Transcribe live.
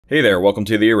Hey there, welcome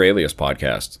to the Aurelius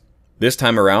Podcast. This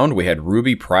time around, we had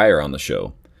Ruby Pryor on the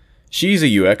show. She's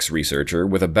a UX researcher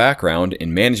with a background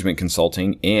in management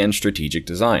consulting and strategic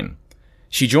design.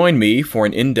 She joined me for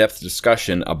an in-depth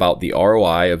discussion about the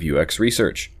ROI of UX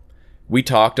research. We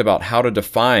talked about how to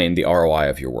define the ROI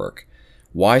of your work,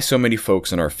 why so many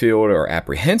folks in our field are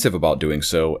apprehensive about doing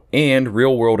so, and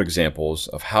real-world examples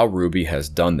of how Ruby has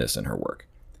done this in her work.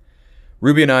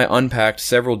 Ruby and I unpacked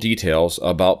several details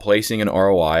about placing an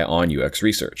ROI on UX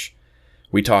research.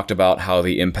 We talked about how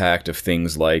the impact of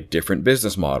things like different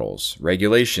business models,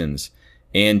 regulations,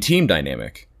 and team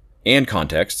dynamic and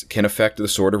context can affect the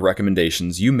sort of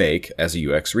recommendations you make as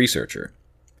a UX researcher.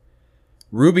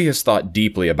 Ruby has thought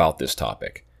deeply about this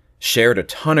topic, shared a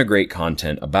ton of great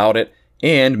content about it,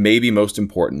 and maybe most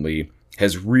importantly,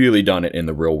 has really done it in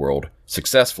the real world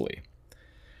successfully.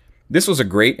 This was a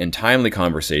great and timely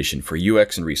conversation for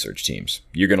UX and research teams.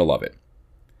 You're going to love it.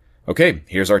 Okay,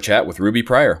 here's our chat with Ruby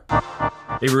Pryor.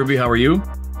 Hey Ruby, how are you?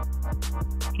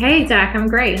 Hey Zach, I'm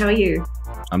great. How are you?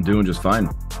 I'm doing just fine.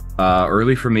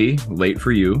 Early for me, late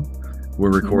for you. We're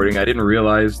recording. I didn't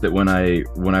realize that when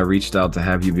I reached out to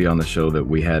have you be on the show that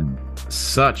we had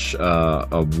such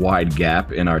a wide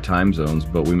gap in our time zones,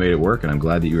 but we made it work, and I'm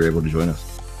glad that you were able to join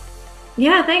us.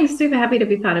 Yeah, thanks. Super happy to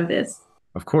be part of this.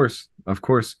 Of course.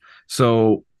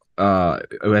 So,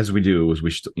 as we do, as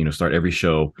we start every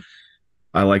show,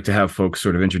 I like to have folks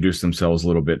sort of introduce themselves a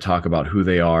little bit, talk about who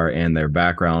they are and their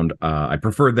background. I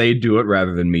prefer they do it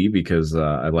rather than me because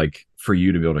I like for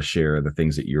you to be able to share the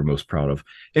things that you're most proud of.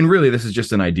 And really, this is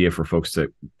just an idea for folks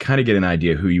to kind of get an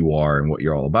idea who you are and what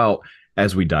you're all about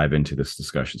as we dive into this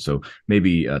discussion. So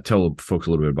maybe tell folks a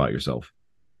little bit about yourself.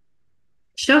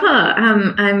 Sure.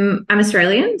 I'm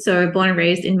Australian, so born and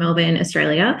raised in Melbourne,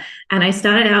 Australia. And I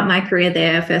started out my career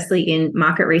there, firstly in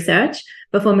market research,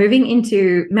 before moving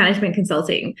into management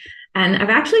consulting. And I've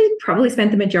actually probably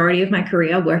spent the majority of my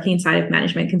career working inside of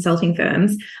management consulting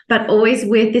firms, but always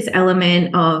with this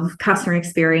element of customer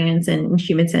experience and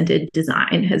human-centered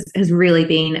design has really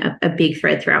been a big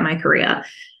thread throughout my career.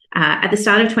 At the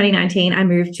start of 2019, I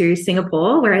moved to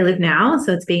Singapore, where I live now.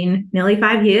 So it's been nearly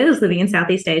 5 years living in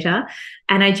Southeast Asia.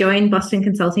 And I joined Boston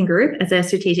Consulting Group as a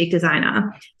strategic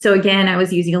designer. So again, I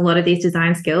was using a lot of these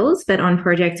design skills, but on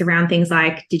projects around things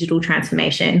like digital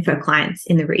transformation for clients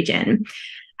in the region.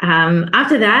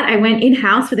 After that, I went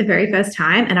in-house for the very first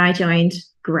time and I joined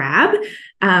Grab.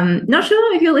 Not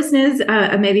sure if your listeners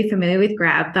are maybe familiar with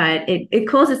Grab, but it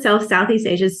calls itself Southeast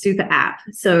Asia's super app.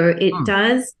 So it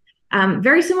does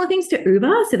very similar things to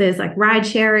Uber. So there's like ride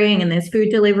sharing and there's food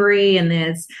delivery and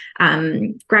there's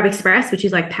Grab Express, which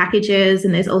is like packages.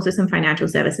 And there's also some financial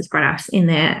services products in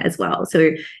there as well. So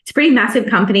it's a pretty massive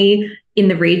company in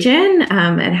the region.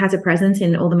 It has a presence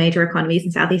in all the major economies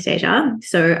in Southeast Asia.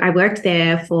 So I worked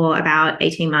there for about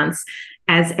 18 months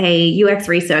as a UX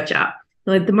researcher,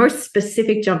 like the most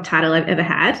specific job title I've ever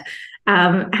had.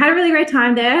 Had a really great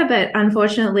time there, but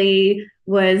unfortunately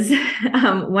was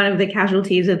one of the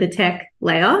casualties of the tech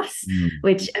layoffs,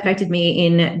 which affected me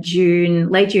in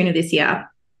late June of this year.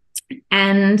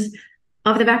 And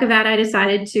off the back of that, I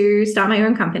decided to start my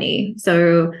own company.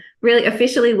 So really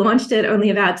officially launched it only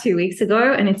about 2 weeks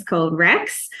ago, and it's called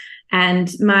Rex.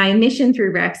 And my mission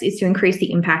through Rex is to increase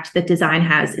the impact that design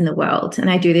has in the world. And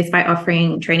I do this by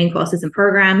offering training courses and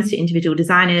programs to individual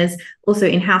designers, also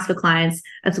in-house for clients,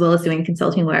 as well as doing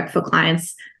consulting work for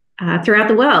clients throughout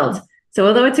the world. So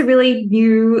although it's a really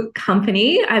new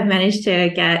company, I've managed to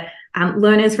get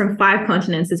learners from 5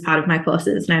 continents as part of my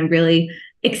courses. And I'm really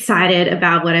excited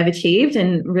about what I've achieved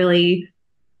and really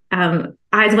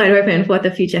eyes wide open for what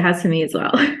the future has for me as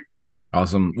well.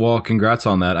 Awesome. Well, congrats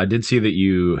on that. I did see that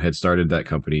you had started that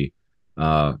company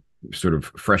sort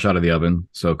of fresh out of the oven.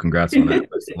 So congrats on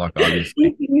that. Best of luck,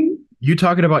 obviously. You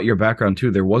talking about your background too.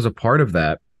 There was a part of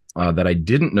that that I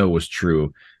didn't know was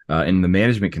true in the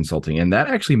management consulting. And that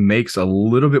actually makes a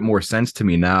little bit more sense to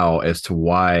me now as to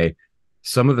why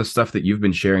some of the stuff that you've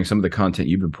been sharing, some of the content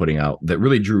you've been putting out that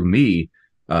really drew me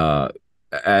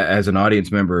as an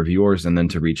audience member of yours, and then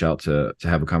to reach out to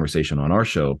have a conversation on our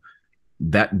show.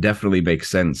 That definitely makes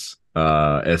sense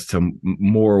as to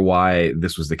more why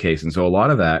this was the case. And so a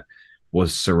lot of that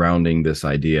was surrounding this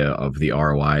idea of the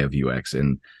ROI of UX.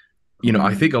 And,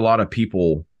 I think a lot of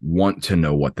people want to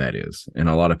know what that is. And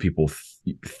a lot of people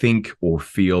think or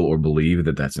feel or believe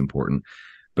that that's important.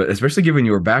 But especially given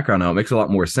your background now, it makes a lot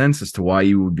more sense as to why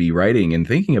you would be writing and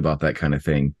thinking about that kind of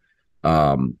thing.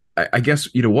 I guess,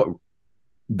 what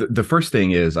the first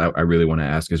thing is I really want to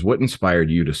ask is what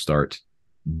inspired you to start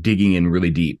digging in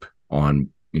really deep on,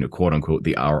 quote unquote,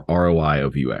 the ROI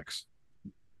of UX?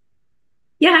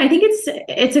 Yeah, I think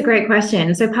it's a great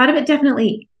question. So part of it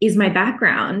definitely is my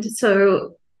background.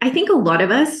 So I think a lot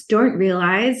of us don't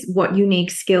realize what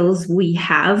unique skills we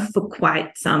have for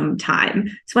quite some time.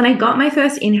 So when I got my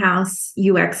first in-house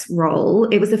UX role,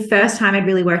 it was the first time I'd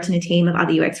really worked in a team of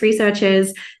other UX researchers.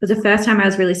 It was the first time I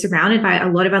was really surrounded by a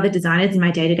lot of other designers in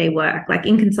my day-to-day work. Like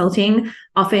in consulting,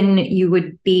 often you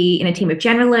would be in a team of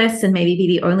generalists and maybe be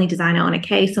the only designer on a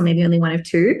case, or maybe only one of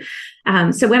two.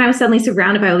 So when I was suddenly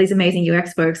surrounded by all these amazing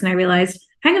UX folks, and I realized,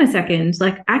 hang on a second,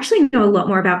 like I actually know a lot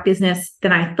more about business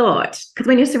than I thought. Because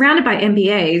when you're surrounded by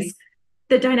MBAs,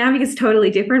 the dynamic is totally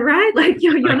different, right? Like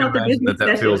you're not the business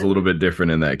that feels a little bit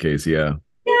different in that case. Yeah.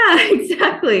 Yeah,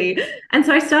 exactly. And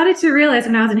so I started to realize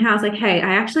when I was in house, like, hey,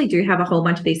 I actually do have a whole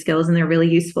bunch of these skills and they're really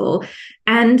useful.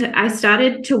 And I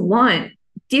started to want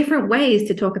different ways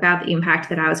to talk about the impact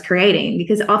that I was creating.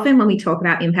 Because often when we talk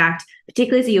about impact,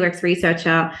 particularly as a UX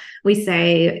researcher, we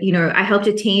say, I helped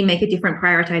a team make a different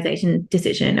prioritization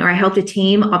decision, or I helped a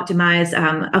team optimize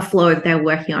a flow that they're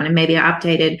working on. And maybe I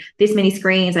updated this many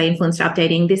screens, I influenced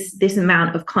updating this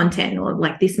amount of content, or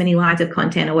like this many lines of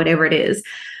content, or whatever it is.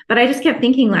 But I just kept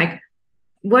thinking, like,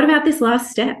 what about this last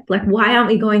step? Like, why aren't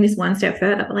we going this one step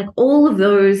further? Like all of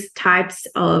those types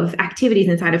of activities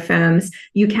inside of firms,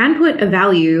 you can put a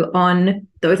value on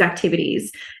those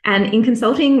activities. And in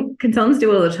consulting, consultants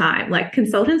do it all the time. Like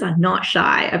consultants are not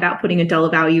shy about putting a dollar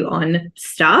value on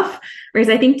stuff, whereas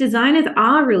I think designers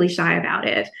are really shy about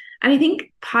it. And I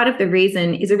think part of the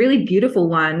reason is a really beautiful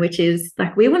one, which is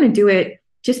like, we want to do it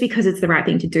just because it's the right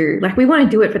thing to do. Like we want to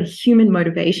do it for the human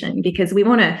motivation, because we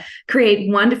want to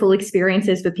create wonderful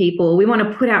experiences for people. We want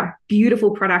to put out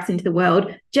beautiful products into the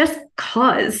world just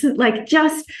cause, like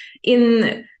just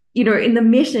in the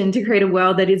mission to create a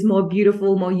world that is more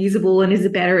beautiful, more usable, and is a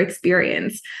better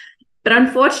experience. But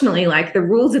unfortunately, like the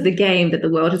rules of the game that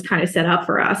the world has kind of set up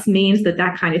for us means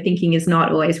that kind of thinking is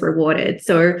not always rewarded.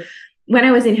 So when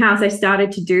I was in-house, I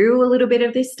started to do a little bit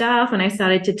of this stuff, and I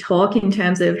started to talk in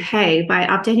terms of, hey, by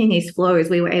updating these flows,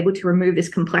 we were able to remove this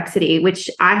complexity, which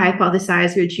I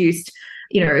hypothesized reduced,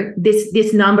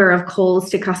 this number of calls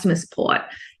to customer support.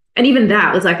 And even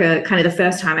that was like a kind of the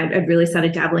first time I'd really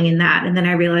started dabbling in that. And then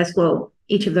I realized, well,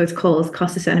 each of those calls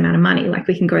costs a certain amount of money. Like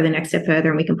we can go the next step further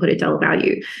and we can put a dollar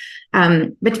value.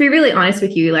 But to be really honest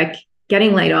with you, like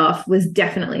getting laid off was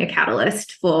definitely a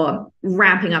catalyst for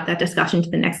ramping up that discussion to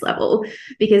the next level,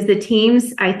 because the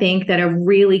teams, I think, that are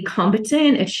really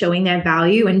competent at showing their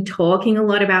value and talking a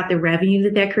lot about the revenue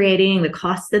that they're creating, the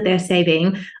costs that they're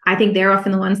saving, I think they're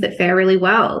often the ones that fare really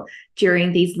well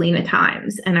during these leaner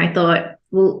times. And I thought,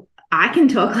 well, I can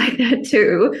talk like that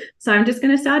too. So I'm just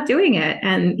going to start doing it.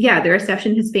 And yeah, the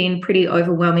reception has been pretty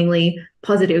overwhelmingly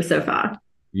positive so far.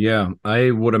 Yeah,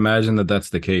 I would imagine that that's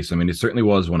the case. I mean, it certainly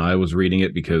was when I was reading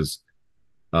it, because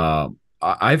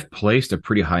I've placed a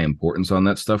pretty high importance on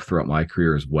that stuff throughout my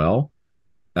career as well.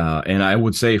 And I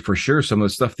would say for sure some of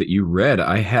the stuff that you read,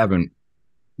 I hadn't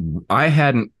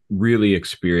really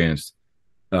experienced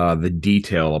the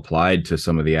detail applied to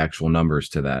some of the actual numbers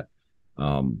to that.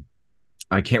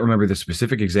 I can't remember the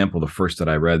specific example, the first that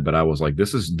I read, but I was like,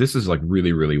 this is like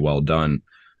really, really well done.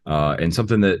 And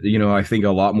something that, I think a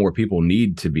lot more people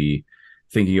need to be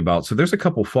thinking about. So there's a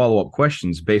couple follow-up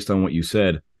questions based on what you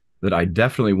said that I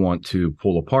definitely want to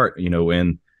pull apart,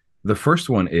 and the first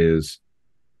one is,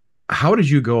 how did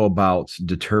you go about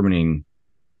determining,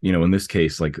 in this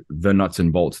case, like the nuts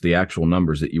and bolts, the actual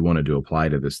numbers that you wanted to apply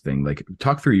to this thing? Like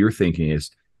talk through your thinking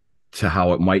as to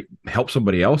how it might help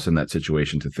somebody else in that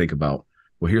situation to think about,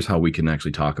 well, here's how we can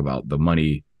actually talk about the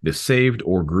money this saved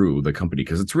or grew the company,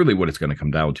 because it's really what it's going to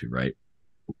come down to, right?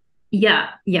 Yeah.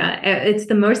 It's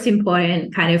the most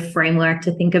important kind of framework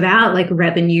to think about, like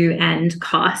revenue and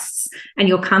costs. And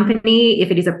your company, if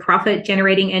it is a profit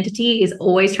generating entity, is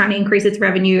always trying to increase its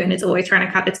revenue and it's always trying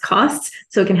to cut its costs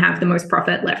so it can have the most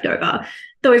profit left over.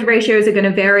 Those ratios are going to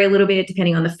vary a little bit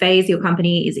depending on the phase your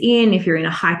company is in. If you're in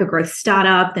a hyper growth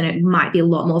startup, then it might be a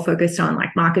lot more focused on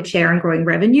like market share and growing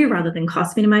revenue rather than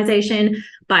cost minimization.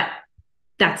 But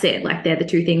that's it. Like they're the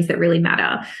two things that really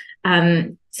matter.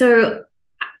 So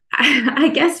I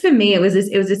guess for me, it was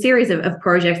a series of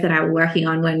projects that I was working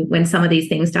on when some of these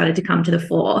things started to come to the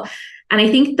fore. And I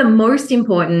think the most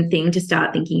important thing to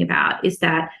start thinking about is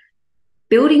that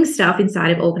building stuff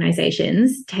inside of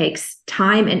organizations takes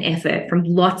time and effort from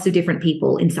lots of different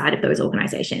people inside of those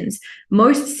organizations.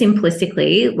 Most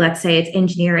simplistically, let's say it's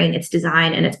engineering, it's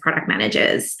design, and it's product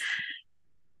managers.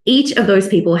 Each of those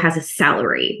people has a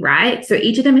salary, right? So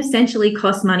each of them essentially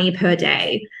costs money per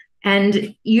day.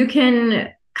 And you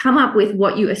can come up with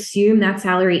what you assume that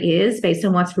salary is based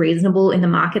on what's reasonable in the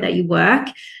market that you work.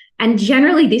 And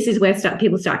generally, this is where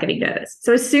people start getting nervous.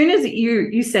 So as soon as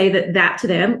you say that to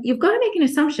them, you've got to make an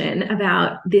assumption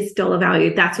about this dollar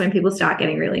value. That's when people start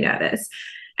getting really nervous.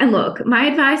 And look, my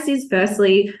advice is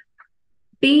firstly,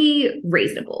 be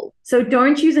reasonable. So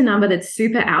don't choose a number that's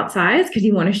super outsized because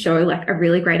you want to show like a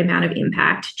really great amount of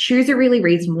impact. Choose a really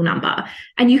reasonable number.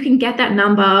 And you can get that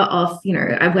number off, a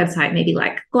website, maybe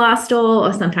like Glassdoor,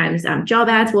 or sometimes job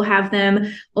ads will have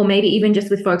them, or maybe even just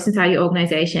with folks inside your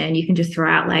organization, you can just throw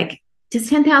out like, does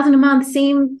 10,000 a month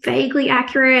seem vaguely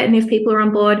accurate? And if people are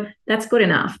on board, that's good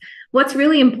enough. What's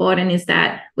really important is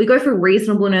that we go for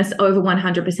reasonableness over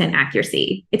 100%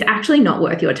 accuracy. It's actually not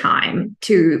worth your time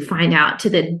to find out to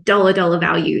the dollar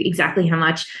value exactly how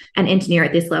much an engineer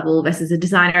at this level versus a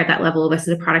designer at that level versus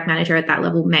a product manager at that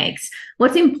level makes.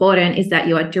 What's important is that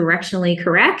you are directionally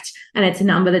correct and it's a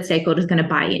number that stakeholders are going to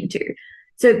buy into.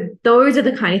 So those are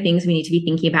the kind of things we need to be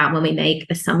thinking about when we make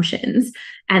assumptions.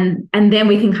 And then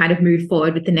we can kind of move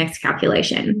forward with the next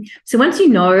calculation. So once you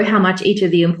know how much each of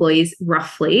the employees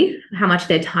roughly, how much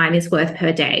their time is worth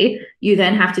per day, you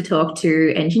then have to talk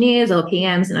to engineers or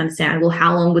PMs and understand, well,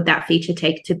 how long would that feature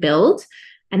take to build?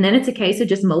 And then it's a case of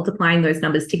just multiplying those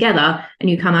numbers together and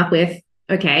you come up with,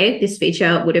 okay, this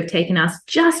feature would have taken us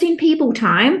just in people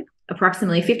time,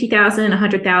 approximately 50,000,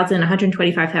 100,000,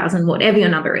 125,000, whatever your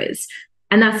number is.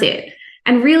 And that's it.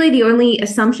 And really the only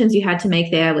assumptions you had to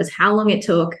make there was how long it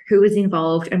took, who was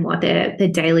involved, and what their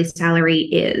daily salary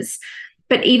is.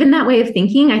 But even that way of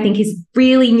thinking, I think, is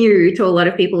really new to a lot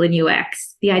of people in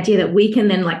UX. The idea that we can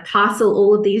then like parcel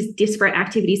all of these disparate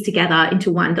activities together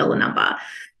into $1 number.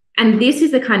 And this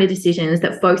is the kind of decisions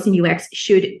that folks in UX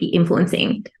should be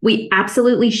influencing. We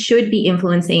absolutely should be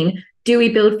influencing, do we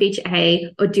build feature A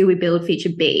or do we build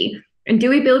feature B? And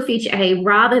do we build feature A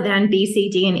rather than B, C,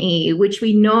 D, and E, which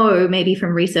we know maybe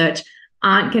from research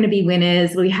aren't going to be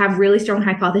winners? We have really strong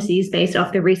hypotheses based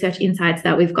off the research insights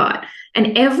that we've got.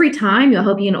 And every time you're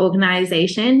helping an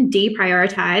organization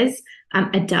deprioritize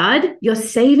a dud, you're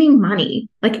saving money.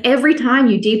 Like every time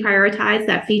you deprioritize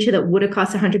that feature that would have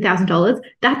cost $100,000,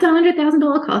 that's a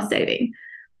 $100,000 cost saving.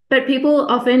 But people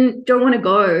often don't want to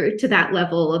go to that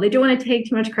level, or they don't want to take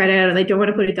too much credit, or they don't want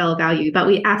to put a dollar value, but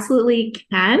we absolutely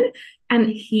can. And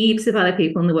heaps of other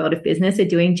people in the world of business are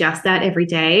doing just that every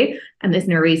day. And there's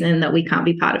no reason that we can't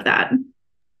be part of that.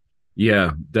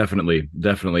 Yeah, definitely.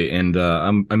 And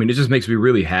it just makes me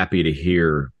really happy to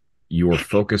hear your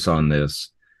focus on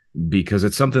this, because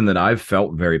it's something that I've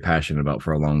felt very passionate about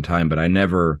for a long time, but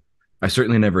I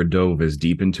certainly never dove as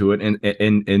deep into it, and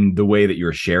in the way that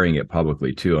you're sharing it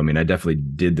publicly too. I mean, I definitely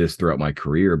did this throughout my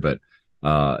career, but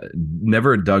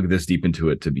never dug this deep into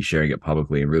it to be sharing it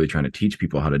publicly and really trying to teach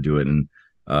people how to do it. And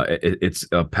it's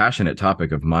a passionate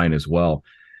topic of mine as well.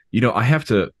 I have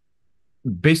to,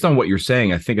 based on what you're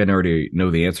saying, I think I already know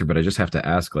the answer, but I just have to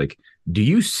ask, like, do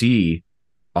you see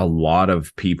a lot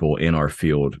of people in our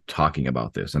field talking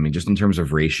about this? I mean, just in terms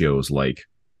of ratios, like,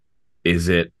 is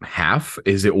it half?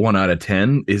 Is it 1 out of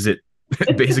 10? Is it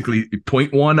basically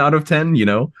 0.1 out of 10,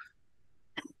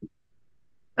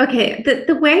 Okay,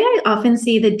 the way I often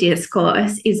see the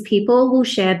discourse is people will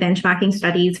share benchmarking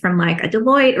studies from like a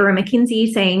Deloitte or a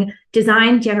McKinsey saying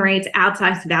design generates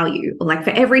outsized value. Or like for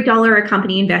every dollar a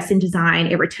company invests in design,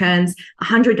 it returns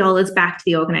 $100 back to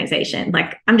the organization.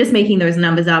 Like I'm just making those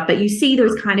numbers up, but you see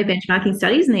those kind of benchmarking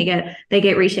studies and they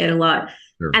get reshared a lot.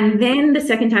 Sure. And then the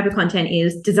second type of content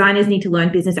is designers need to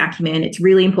learn business acumen. It's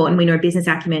really important we know business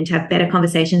acumen to have better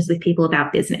conversations with people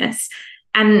about business.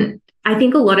 And I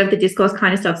think a lot of the discourse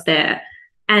kind of stops there.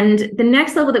 And the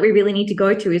next level that we really need to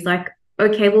go to is like,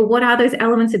 okay, well, what are those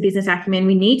elements of business acumen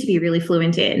we need to be really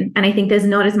fluent in? And I think there's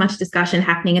not as much discussion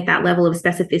happening at that level of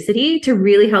specificity to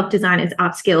really help designers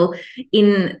upskill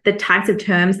in the types of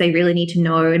terms they really need to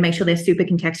know and make sure they're super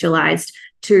contextualized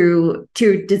to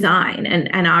design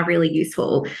and are really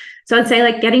useful. So I'd say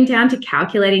like getting down to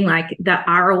calculating like the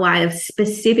ROI of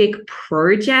specific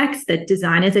projects that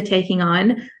designers are taking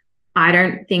on. I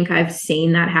don't think I've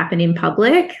seen that happen in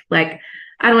public. Like,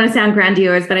 I don't want to sound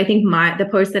grandiose, but I think the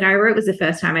post that I wrote was the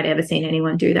first time I'd ever seen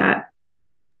anyone do that.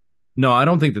 No, I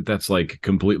don't think that that's like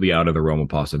completely out of the realm of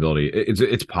possibility.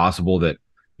 It's possible that,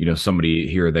 somebody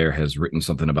here or there has written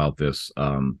something about this,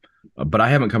 but I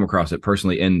haven't come across it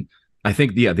personally. And I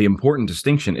think the important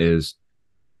distinction is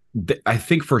I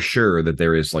think for sure that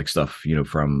there is like stuff,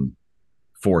 from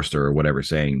Forrester or whatever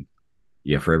saying,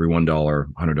 yeah, for every $1,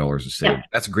 $100 is saved. Yeah.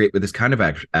 That's great, but it's kind of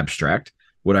abstract.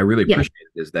 What I really appreciate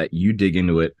is that you dig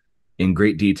into it in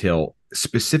great detail,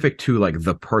 specific to like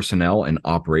the personnel and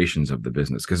operations of the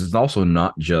business. Because it's also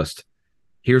not just,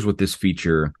 here's what this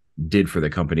feature did for the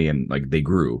company and like they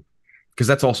grew. because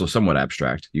that's also somewhat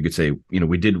abstract. You could say,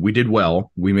 we did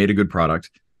well, we made a good product,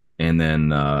 and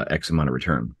then X amount of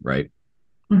return, right?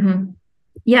 Mm-hmm.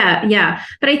 Yeah.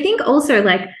 But I think also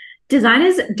like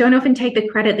designers don't often take the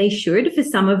credit they should for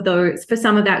some of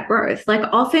that growth. Like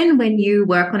often when you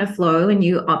work on a flow and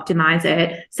you optimize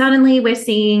it, suddenly we're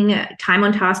seeing time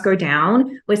on task go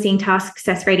down. We're seeing task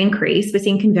success rate increase. We're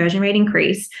seeing conversion rate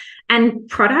increase. And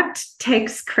product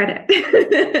takes credit.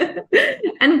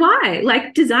 And why?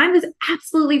 Like design was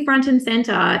absolutely front and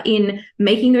center in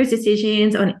making those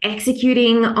decisions, on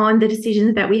executing on the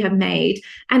decisions that we have made.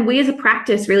 And we as a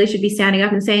practice really should be standing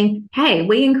up and saying, hey,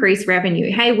 we increase revenue.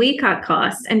 Hey, we cut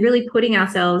costs, and really putting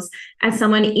ourselves as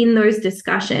someone in those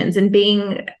discussions and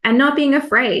not being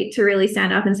afraid to really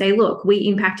stand up and say, look, we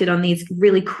impacted on these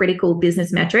really critical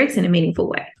business metrics in a meaningful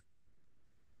way.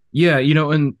 Yeah,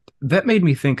 and that made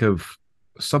me think of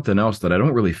something else that I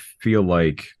don't really feel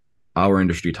like our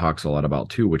industry talks a lot about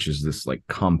too, which is this like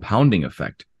compounding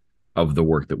effect of the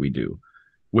work that we do,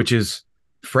 which is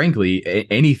frankly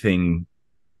anybody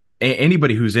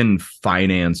who's in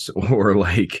finance or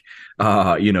like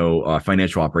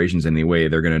financial operations in any way,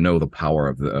 they're going to know the power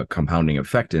of the compounding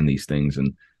effect in these things.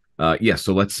 And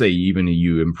so let's say even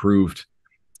you improved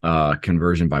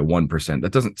conversion by 1%.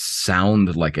 That doesn't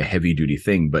sound like a heavy duty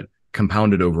thing, but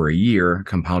compounded over a year,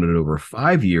 compounded over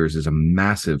 5 years is a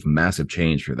massive, massive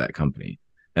change for that company.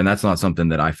 And that's not something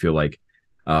that I feel like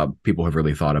people have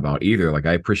really thought about either. Like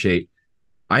I appreciate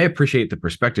the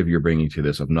perspective you're bringing to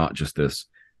this of not just this,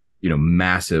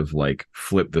 massive, like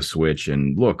flip the switch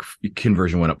and look,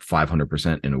 conversion went up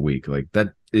 500% in a week. Like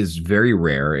that is very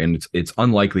rare. And it's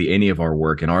unlikely any of our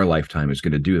work in our lifetime is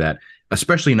going to do that,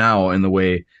 especially now in the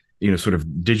way, sort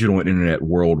of digital and internet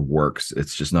world works.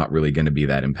 It's just not really going to be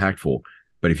that impactful.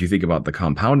 But if you think about the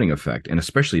compounding effect, and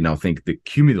especially now think the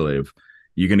cumulative,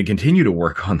 you're going to continue to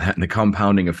work on that. And the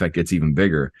compounding effect gets even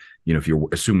bigger, if you're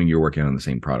assuming you're working on the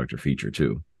same product or feature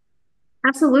too.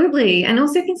 Absolutely. And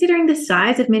also considering the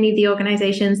size of many of the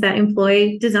organizations that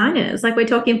employ designers, like we're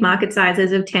talking market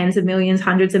sizes of tens of millions,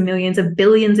 hundreds of millions, of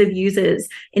billions of users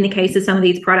in the case of some of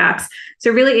these products.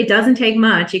 So really, it doesn't take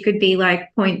much. It could be like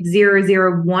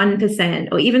 0.001%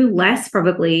 or even less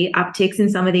probably upticks in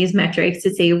some of these metrics to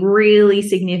see really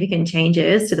significant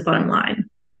changes to the bottom line.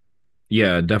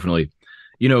 Yeah, definitely.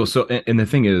 So, and the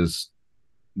thing is,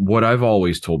 what I've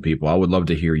always told people, I would love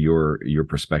to hear your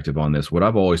perspective on this. What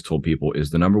I've always told people is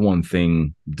the number one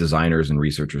thing designers and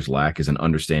researchers lack is an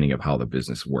understanding of how the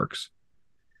business works.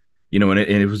 And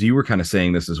it was, you were kind of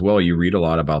saying this as well. You read a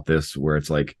lot about this where it's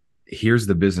like, here's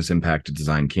the business impact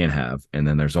design can have. And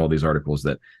then there's all these articles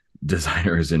that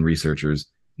designers and researchers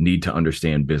need to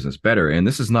understand business better. And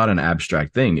this is not an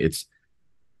abstract thing. It's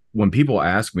when people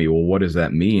ask me, well, what does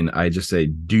that mean? I just say,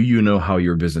 do you know how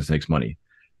your business makes money?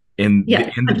 In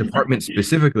the department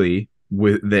specifically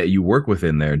that you work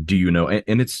within there, do you know?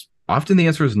 And it's often the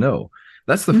answer is no.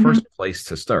 That's the first place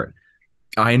to start.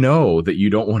 I know that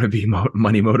you don't want to be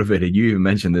money motivated. You even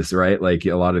mentioned this, right? Like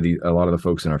a lot of the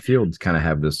folks in our field kind of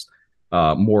have this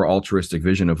more altruistic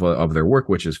vision of their work,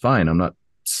 which is fine. I'm not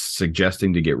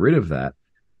suggesting to get rid of that.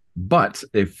 But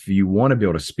if you want to be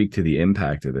able to speak to the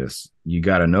impact of this, you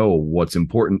got to know what's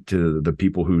important to the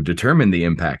people who determine the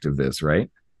impact of this, right?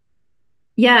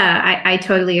 Yeah, I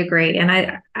totally agree. And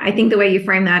I think the way you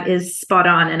frame that is spot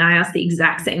on. And I asked the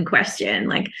exact same question.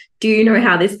 Like, do you know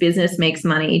how this business makes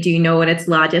money? Do you know what its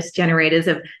largest generators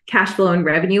of cash flow and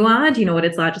revenue are? Do you know what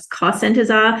its largest cost centers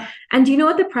are? And do you know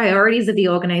what the priorities of the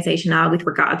organization are with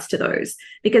regards to those?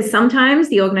 Because sometimes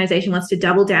the organization wants to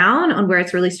double down on where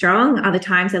it's really strong. Other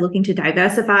times they're looking to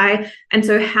diversify. And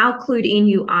so how clued in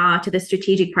you are to the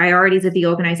strategic priorities of the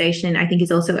organization, I think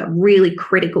is also a really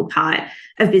critical part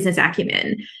of business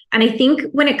acumen. And I think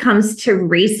when it comes to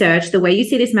research, the way you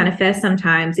see this manifest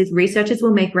sometimes is researchers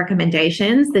will make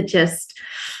recommendations that just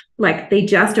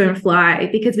don't fly,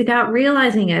 because without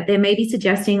realizing it, they may be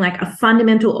suggesting like a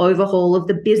fundamental overhaul of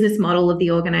the business model of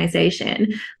the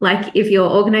organization. Like if your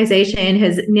organization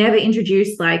has never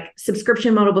introduced like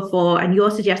subscription model before and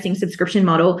you're suggesting subscription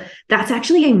model, that's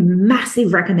actually a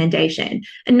massive recommendation.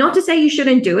 And not to say you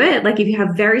shouldn't do it. Like if you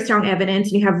have very strong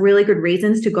evidence and you have really good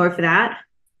reasons to go for that,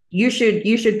 you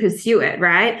should pursue it,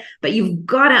 right? But you've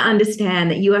got to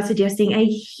understand that you are suggesting a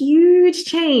huge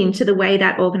change to the way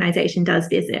that organization does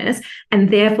business. And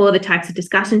therefore, the types of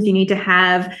discussions you need to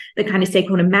have, the kind of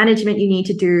stakeholder management you need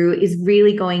to do is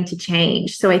really going to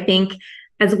change. So I think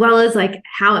as well as like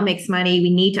how it makes money,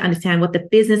 we need to understand what the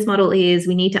business model is.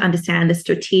 We need to understand the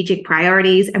strategic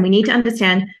priorities, and we need to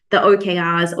understand the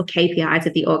OKRs or KPIs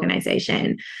of the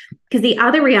organization. Because the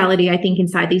other reality, I think,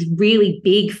 inside these really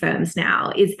big firms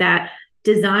now is that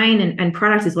design and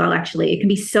product as well, actually, it can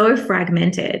be so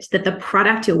fragmented that the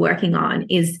product you're working on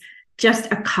is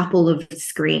just a couple of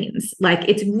screens. Like,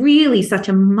 it's really such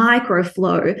a micro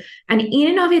flow. And in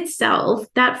and of itself,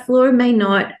 that flow may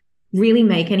not really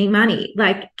make any money.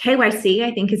 Like KYC,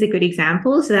 I think, is a good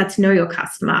example. So that's know your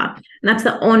customer. And that's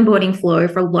the onboarding flow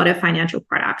for a lot of financial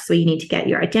products where you need to get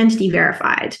your identity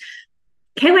verified.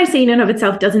 KYC in and of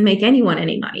itself doesn't make anyone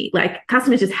any money. Like,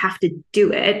 customers just have to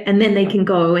do it, and then they can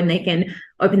go and they can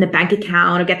open the bank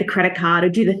account or get the credit card or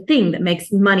do the thing that makes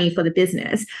money for the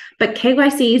business. But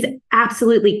KYC is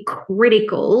absolutely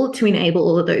critical to enable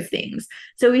all of those things.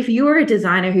 So if you're a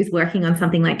designer who's working on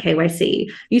something like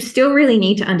KYC, you still really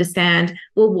need to understand,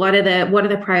 well, what are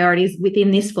the priorities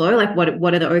within this flow? Like, what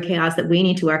are the OKRs that we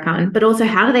need to work on? But also,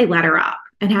 how do they ladder up?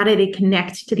 And how do they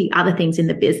connect to the other things in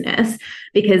the business?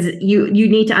 Because you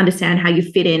need to understand how you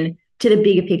fit in to the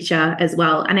bigger picture as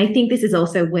well. And I think this is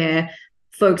also where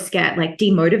folks get like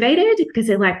demotivated, because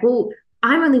they're like, well,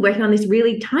 I'm only working on this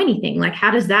really tiny thing. Like,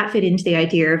 how does that fit into the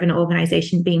idea of an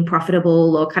organization being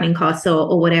profitable or cutting costs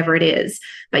or whatever it is?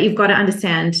 But you've got to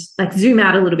understand, like, zoom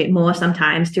out a little bit more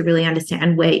sometimes to really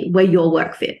understand where your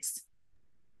work fits.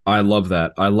 I love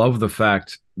that. I love the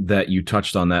fact that you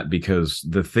touched on that, because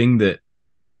the thing that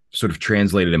sort of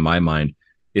translated in my mind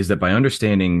is that by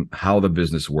understanding how the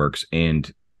business works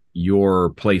and your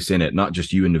place in it, not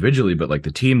just you individually, but like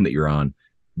the team that you're on,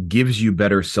 gives you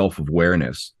better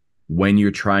self-awareness when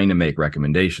you're trying to make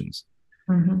recommendations.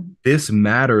 Mm-hmm. This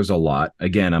matters a lot.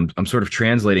 Again, I'm sort of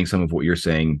translating some of what you're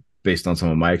saying based on some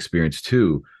of my experience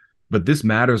too, but this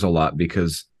matters a lot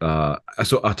because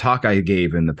so a talk I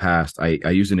gave in the past, I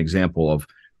used an example of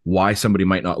why somebody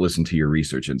might not listen to your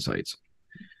research insights.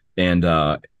 And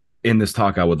in this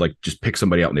talk, I would like just pick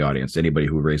somebody out in the audience, anybody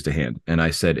who raised a hand. And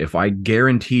I said, if I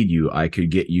guaranteed you I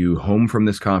could get you home from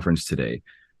this conference today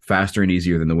faster and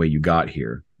easier than the way you got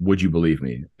here, would you believe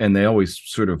me? And they always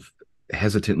sort of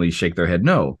hesitantly shake their head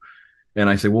no. And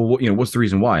I say, well, what's the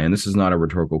reason why? And this is not a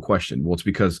rhetorical question. Well, it's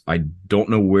because I don't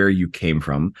know where you came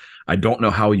from. I don't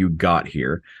know how you got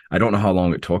here. I don't know how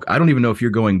long it took. I don't even know if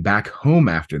you're going back home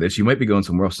after this. You might be going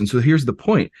somewhere else. And so here's the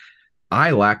point.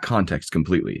 I lack context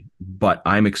completely, but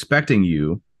I'm expecting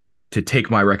you to take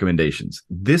my recommendations.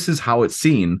 This is how it's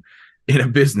seen in a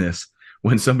business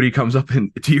when somebody comes up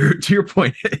and to your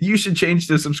point, you should change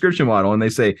the subscription model. And they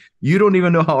say, you don't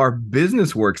even know how our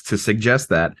business works to suggest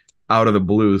that out of the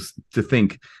blues, to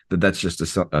think that that's just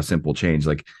a simple change.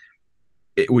 Like,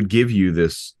 it would give you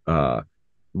this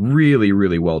really,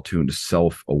 really well-tuned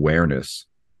self-awareness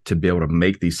to be able to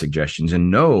make these suggestions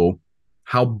and know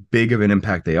how big of an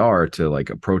impact they are to like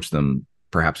approach them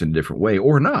perhaps in a different way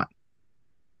or not.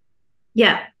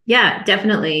 Yeah,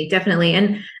 definitely.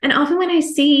 And often when I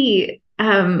see,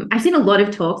 I've seen a lot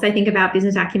of talks, I think, about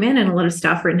business acumen, and a lot of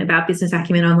stuff written about business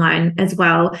acumen online as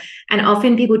well. And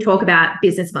often people talk about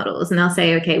business models, and they'll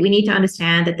say, okay, we need to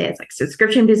understand that there's like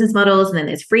subscription business models, and then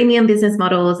there's freemium business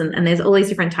models, and there's all these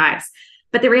different types.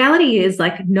 But the reality is,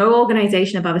 like, no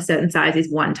organization above a certain size is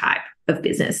one type of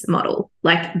business model.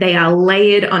 Like, they are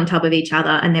layered on top of each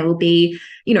other, and there will be,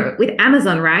 with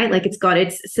Amazon, right? Like, it's got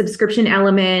its subscription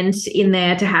element in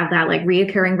there to have that like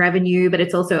reoccurring revenue, but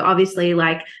it's also obviously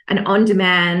like an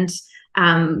on-demand,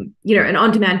 an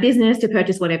on-demand business to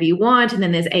purchase whatever you want. And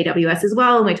then there's AWS as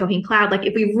well. And we're talking cloud. Like,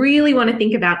 if we really want to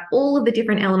think about all of the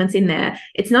different elements in there,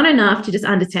 it's not enough to just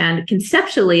understand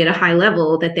conceptually at a high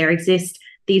level that there exist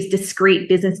these discrete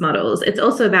business models. It's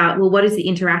also about, well, what is the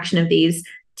interaction of these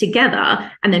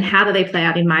together? And then how do they play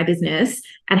out in my business?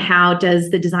 And how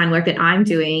does the design work that I'm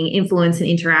doing influence and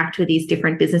interact with these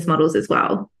different business models as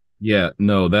well? Yeah,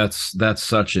 no, that's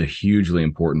such a hugely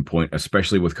important point,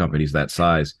 especially with companies that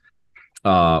size.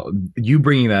 You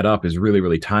bringing that up is really,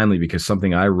 really timely, because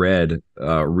something I read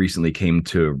recently came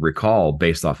to recall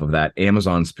based off of that,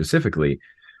 Amazon specifically,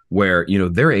 where,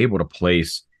 they're able to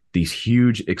place these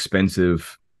huge,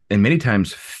 expensive, and many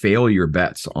times failure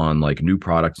bets on like new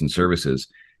products and services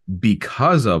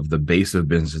because of the base of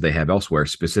business they have elsewhere,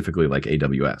 specifically like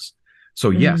AWS. So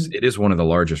yes, it is one of the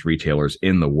largest retailers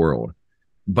in the world,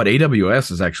 but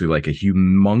AWS is actually like a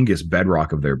humongous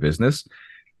bedrock of their business.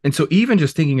 And so even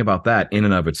just thinking about that in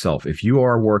and of itself, if you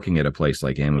are working at a place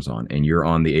like Amazon and you're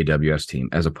on the AWS team,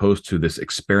 as opposed to this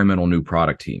experimental new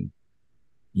product team,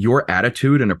 your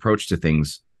attitude and approach to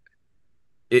things,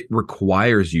 it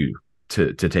requires you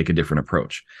to take a different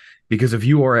approach. Because if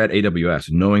you are at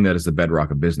AWS, knowing that is the bedrock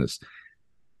of business,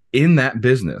 in that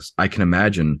business, I can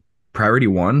imagine priority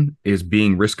one is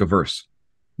being risk averse.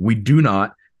 We do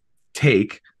not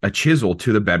take a chisel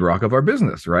to the bedrock of our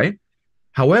business, right?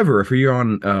 However, if you're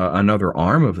on another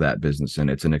arm of that business and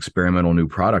it's an experimental new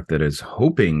product that is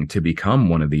hoping to become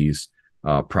one of these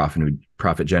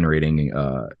profit generating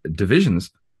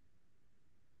divisions,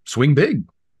 swing big.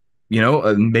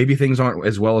 Maybe things aren't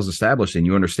as well as established, and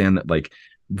you understand that like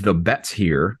the bets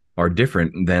here are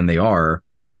different than they are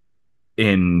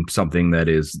in something that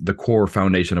is the core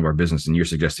foundation of our business, and you're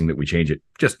suggesting that we change it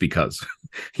just because,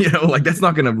 like that's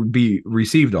not going to be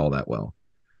received all that well.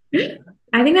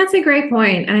 I think that's a great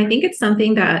point. And I think it's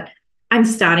something that I'm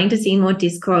starting to see more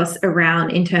discourse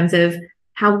around in terms of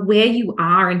how where you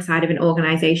are inside of an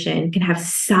organization can have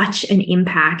such an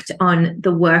impact on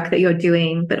the work that you're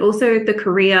doing, but also the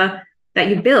career that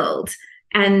you build.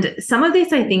 And some of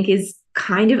this, I think, is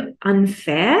kind of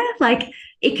unfair. Like,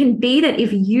 it can be that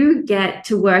if you get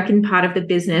to work in part of the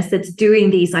business that's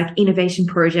doing these like innovation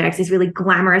projects, is really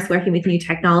glamorous working with new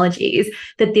technologies,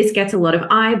 that this gets a lot of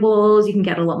eyeballs, you can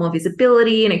get a lot more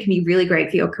visibility, and it can be really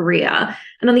great for your career.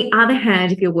 And on the other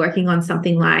hand, if you're working on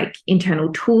something like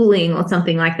internal tooling or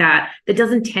something like that, that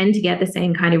doesn't tend to get the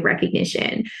same kind of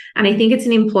recognition. And I think it's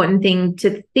an important thing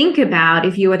to think about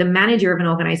if you are the manager of an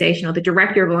organization or the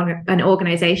director of an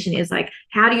organization, is like,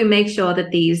 how do you make sure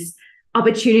that these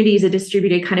opportunities are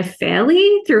distributed kind of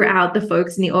fairly throughout the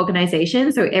folks in the organization,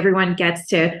 so everyone gets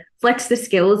to flex the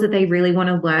skills that they really want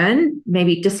to learn,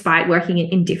 maybe despite working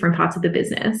in different parts of the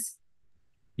business.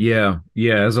 Yeah.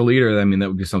 As a leader, I mean, that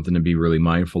would be something to be really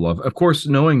mindful of. Of course,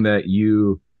 knowing that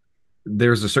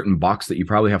there's a certain box that you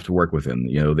probably have to work within,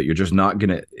 that you're just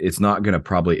it's not gonna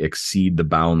probably exceed the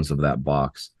bounds of that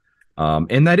box.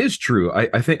 And that is true.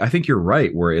 I think you're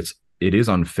right, where it is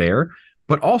unfair,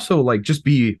 but also like just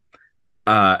be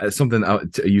something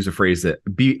to use a phrase that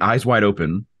be eyes wide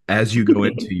open as you go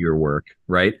into your work,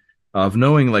 right? Of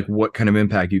knowing like what kind of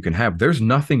impact you can have. There's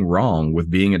nothing wrong with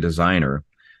being a designer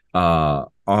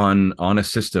on a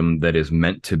system that is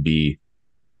meant to be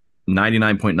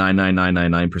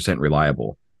 99.99999%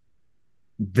 reliable.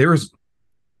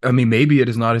 Maybe it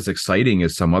is not as exciting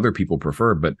as some other people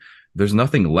prefer, but there's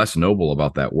nothing less noble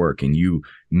about that work and you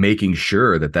making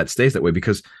sure that stays that way,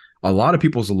 because a lot of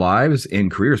people's lives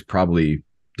and careers probably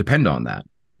depend on that.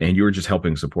 And you're just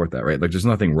helping support that, right? Like there's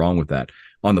nothing wrong with that.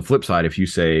 On the flip side, if you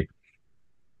say,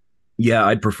 yeah,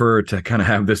 I'd prefer to kind of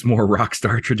have this more rock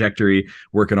star trajectory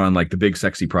working on like the big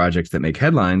sexy projects that make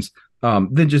headlines,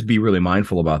 then just be really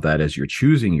mindful about that as you're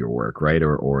choosing your work, right?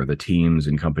 Or the teams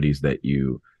and companies that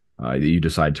you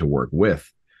decide to work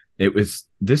with.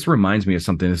 This reminds me of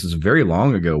something. This is very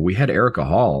long ago. We had Erica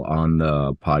Hall on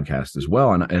the podcast as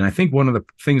well. And I think one of the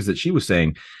things that she was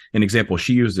saying, an example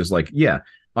she used is like, yeah,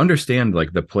 understand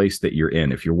like the place that you're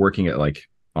in. If you're working at like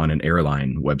on an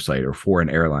airline website or for an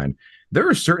airline, there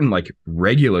are certain like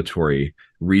regulatory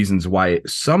reasons why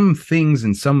some things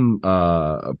and some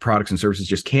products and services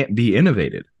just can't be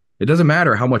innovated. It doesn't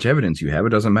matter how much evidence you have. It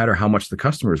doesn't matter how much the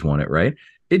customers want it, right?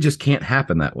 It just can't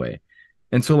happen that way.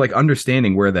 And so like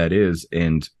understanding where that is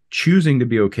and choosing to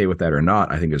be okay with that or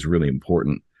not, I think is really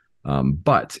important.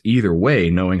 But either way,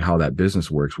 knowing how that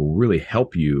business works will really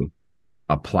help you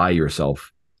apply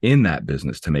yourself in that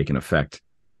business to make an effect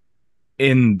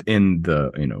in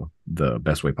the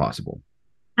best way possible.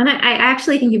 And I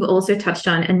actually think you've also touched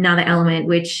on another element,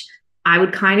 which I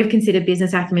would kind of consider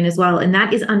business acumen as well, and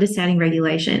that is understanding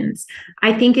regulations.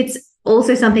 I think it's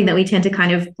also something that we tend to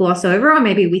kind of gloss over, or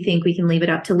maybe we think we can leave it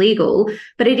up to legal,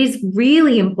 but it is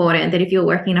really important that if you're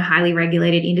working in a highly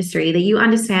regulated industry, that you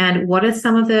understand what are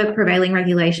some of the prevailing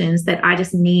regulations that I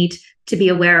just need to be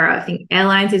aware of. I think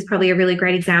airlines is probably a really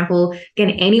great example. Again,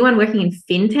 anyone working in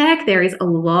fintech, there is a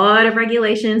lot of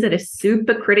regulations that are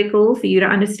super critical for you to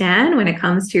understand when it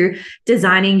comes to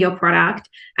designing your product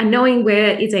and knowing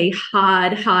where is a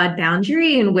hard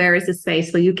boundary and where is a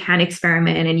space where you can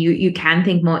experiment and you can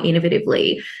think more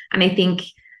innovatively. And I think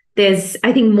there's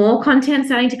more content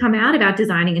starting to come out about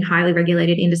designing in highly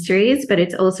regulated industries, but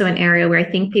it's also an area where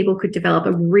I think people could develop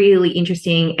a really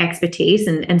interesting expertise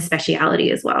and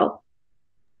speciality as well.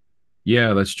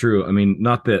 Yeah, that's true. I mean,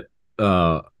 not that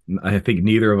I think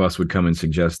neither of us would come and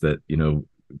suggest that,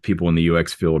 people in the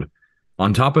UX field,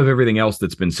 on top of everything else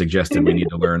that's been suggested we need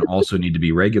to learn, also need to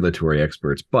be regulatory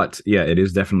experts. But yeah, it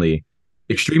is definitely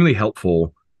extremely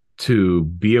helpful to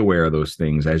be aware of those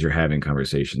things as you're having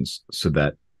conversations so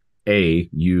that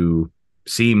you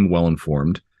seem well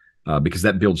informed, because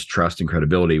that builds trust and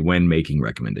credibility when making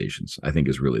recommendations, I think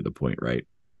is really the point, right?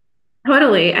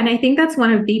 Totally. And I think that's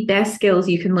one of the best skills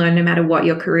you can learn no matter what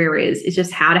your career is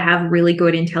just how to have really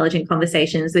good, intelligent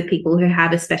conversations with people who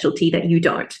have a specialty that you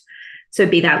don't. So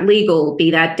be that legal,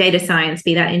 be that data science,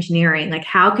 be that engineering, like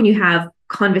how can you have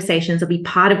conversations or be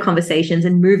part of conversations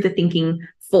and move the thinking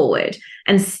forward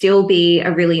and still be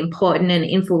a really important and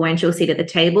influential seat at the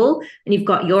table. And you've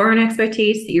got your own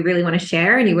expertise that you really want to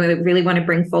share and you really want to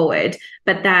bring forward,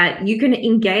 but that you can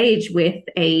engage with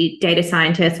a data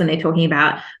scientist when they're talking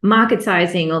about market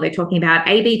sizing or they're talking about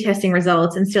A/B testing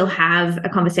results and still have a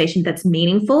conversation that's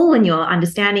meaningful and you're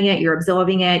understanding it, you're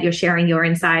absorbing it, you're sharing your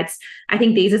insights. I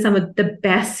think these are some of the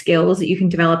best skills that you can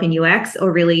develop in UX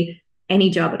or really any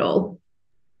job at all.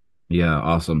 Yeah,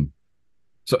 awesome.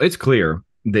 So it's clear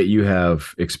that you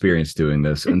have experience doing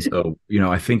this. And so,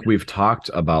 I think we've talked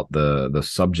about the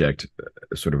subject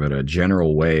sort of in a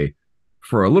general way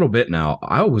for a little bit now.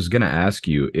 I was going to ask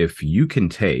you if you can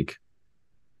take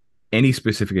any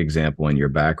specific example in your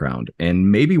background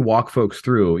and maybe walk folks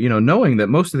through, knowing that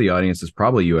most of the audience is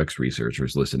probably UX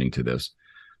researchers listening to this,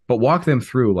 but walk them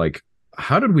through, like,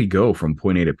 how did we go from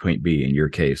point A to point B in your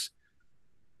case?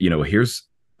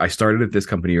 I started at this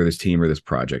company or this team or this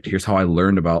project. Here's how I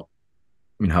learned about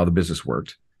how the business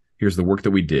worked. Here's the work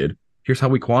that we did. Here's how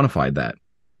we quantified that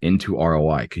into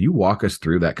ROI. Could you walk us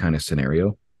through that kind of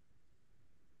scenario?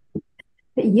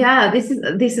 Yeah, this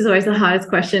is always the hardest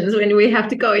questions when we have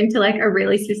to go into like a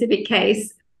really specific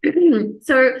case.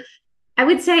 So I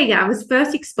would say, I was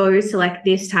first exposed to like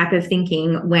this type of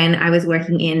thinking when I was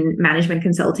working in management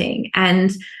consulting.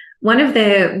 And one of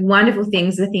the wonderful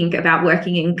things I think about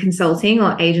working in consulting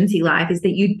or agency life is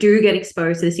that you do get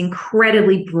exposed to this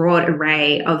incredibly broad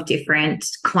array of different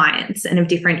clients and of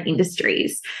different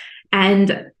industries.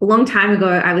 And a long time ago,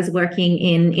 I was working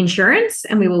in insurance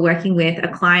and we were working with a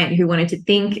client who wanted to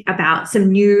think about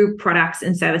some new products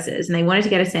and services. And they wanted to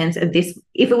get a sense of this,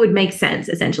 if it would make sense,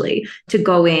 essentially, to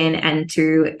go in and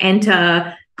to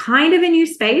enter kind of a new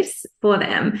space for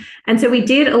them. And so we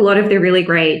did a lot of the really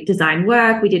great design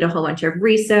work. We did a whole bunch of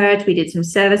research. We did some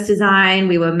service design.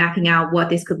 We were mapping out what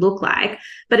this could look like.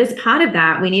 But as part of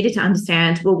that, we needed to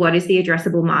understand, well, what is the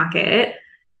addressable market?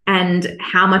 And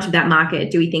how much of that market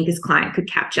do we think this client could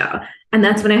capture? And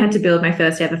that's when I had to build my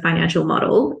first ever financial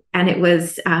model. And it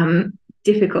was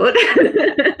difficult.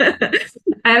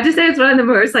 I have to say it's one of the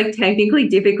most like technically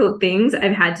difficult things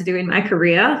I've had to do in my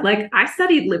career. Like I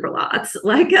studied liberal arts.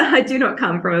 Like I do not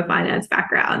come from a finance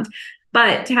background.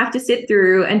 But to have to sit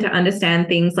through and to understand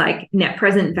things like net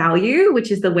present value, which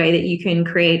is the way that you can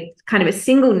create kind of a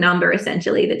single number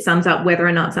essentially that sums up whether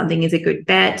or not something is a good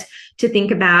bet, to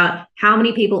think about how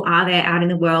many people are there out in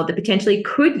the world that potentially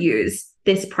could use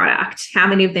this product, how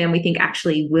many of them we think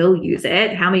actually will use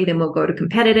it, how many of them will go to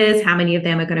competitors, how many of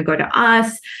them are going to go to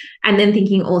us, and then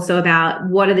thinking also about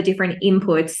what are the different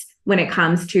inputs when it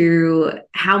comes to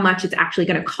how much it's actually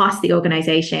going to cost the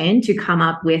organization to come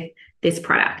up with this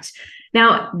product.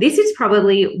 Now, this is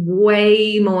probably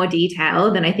way more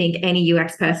detail than I think any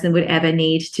UX person would ever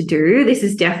need to do. This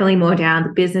is definitely more down the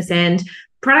business end.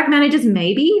 Product managers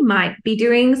maybe might be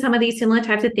doing some of these similar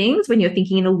types of things when you're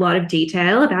thinking in a lot of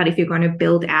detail about if you're going to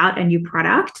build out a new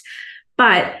product.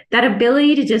 But that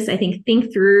ability to just, I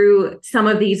think through some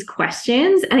of these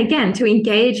questions, and again, to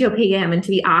engage your PM and to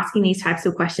be asking these types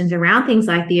of questions around things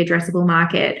like the addressable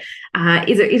market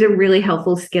is a really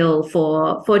helpful skill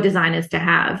for designers to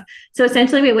have. So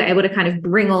essentially, we were able to kind of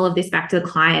bring all of this back to the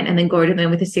client and then go to them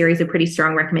with a series of pretty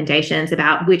strong recommendations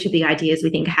about which of the ideas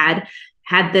we think had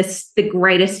the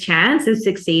greatest chance of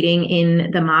succeeding in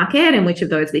the market and which of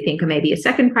those we think are maybe a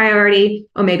second priority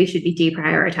or maybe should be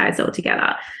deprioritized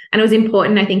altogether. And it was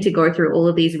important, I think, to go through all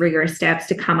of these rigorous steps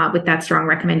to come up with that strong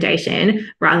recommendation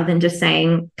rather than just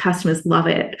saying customers love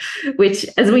it, which,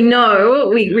 as we know,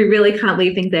 we really can't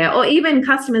leave things there. Or even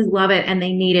customers love it and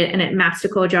they need it and it maps to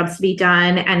core jobs to be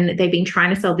done and they've been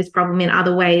trying to solve this problem in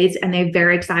other ways and they're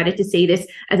very excited to see this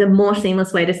as a more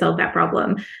seamless way to solve that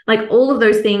problem. Like all of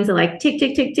those things are like tick,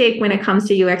 tick, tick, tick when it comes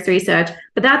to UX research,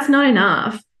 but that's not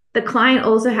enough. The client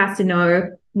also has to know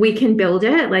we can build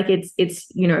it. Like it's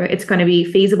going to be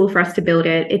feasible for us to build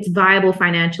it. It's viable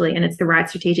financially and it's the right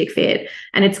strategic fit.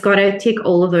 And it's got to tick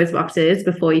all of those boxes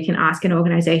before you can ask an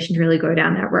organization to really go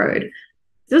down that road.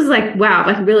 So this is like, wow,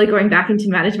 like really going back into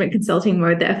management consulting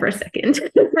mode there for a second.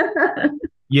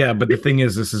 Yeah. But the thing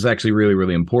is, this is actually really,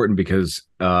 really important because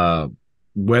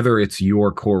whether it's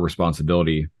your core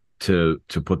responsibility to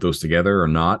put those together or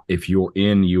not, if you're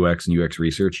in UX and UX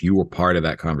research, you were part of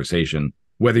that conversation,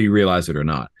 whether you realize it or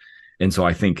not. And so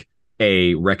I think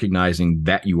A, recognizing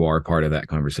that you are part of that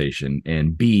conversation,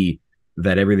 and B,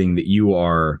 that everything that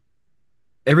you're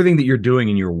doing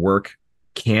in your work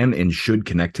can and should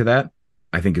connect to that,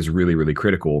 I think is really, really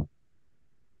critical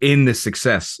in the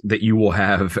success that you will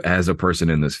have as a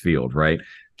person in this field, right?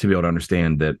 To be able to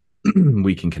understand that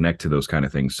we can connect to those kind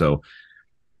of things. So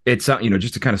it's,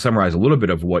 just to kind of summarize a little bit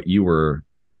of what you were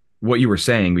what you were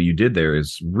saying, what you did there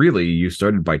is really you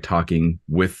started by talking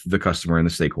with the customer and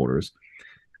the stakeholders.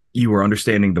 You were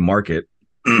understanding the market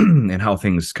and how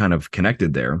things kind of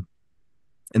connected there.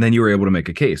 And then you were able to make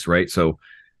a case, right? So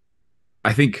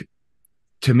I think,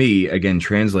 to me, again,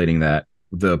 translating that,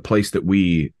 the place that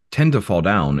we tend to fall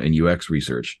down in UX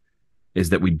research is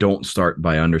that we don't start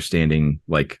by understanding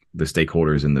like the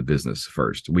stakeholders in the business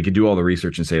first. We could do all the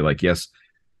research and say like, yes,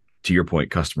 to your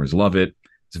point, customers love it.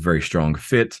 It's a very strong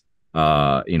fit.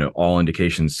 All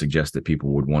indications suggest that people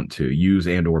would want to use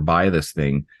and or buy this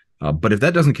thing. But if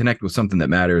that doesn't connect with something that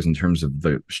matters in terms of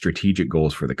the strategic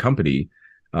goals for the company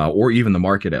or even the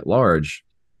market at large,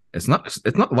 it's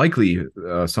not likely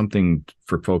something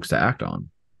for folks to act on.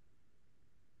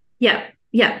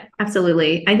 Yeah,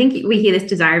 absolutely. I think we hear this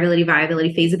desirability,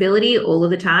 viability, feasibility all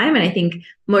of the time. And I think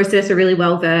most of us are really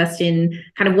well versed in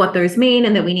kind of what those mean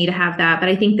and that we need to have that. But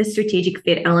I think the strategic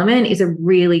fit element is a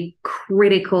really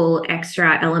critical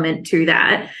extra element to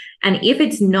that. And if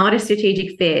it's not a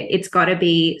strategic fit, it's got to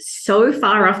be so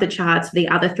far off the charts for the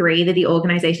other three that the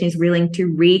organization is willing to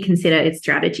reconsider its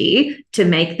strategy to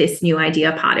make this new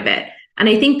idea part of it. And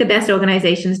I think the best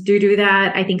organizations do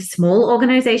that. I think small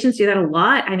organizations do that a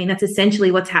lot. I mean, that's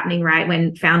essentially what's happening, right?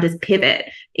 When founders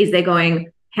pivot, is they're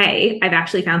going, hey, I've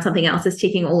actually found something else that's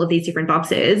ticking all of these different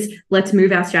boxes. Let's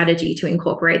move our strategy to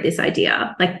incorporate this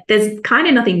idea. Like, there's kind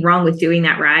of nothing wrong with doing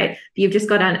that, right? But you've just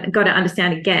got to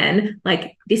understand again,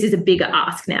 like, this is a bigger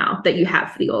ask now that you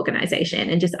have for the organization,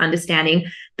 and just understanding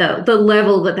the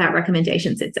level that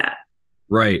recommendation sits at.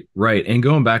 Right. And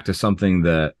going back to something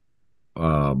that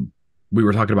we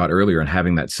were talking about earlier, and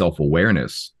having that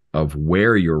self-awareness of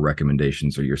where your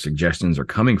recommendations or your suggestions are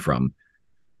coming from.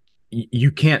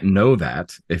 You can't know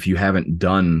that if you haven't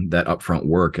done that upfront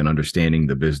work and understanding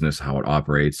the business, how it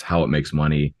operates, how it makes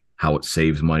money, how it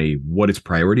saves money, what its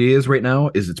priority is right now.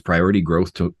 Is its priority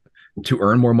growth to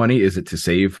earn more money? Is it to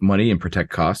save money and protect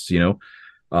costs?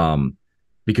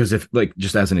 Because if, like,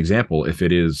 just as an example, if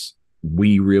it is,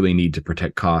 we really need to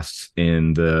protect costs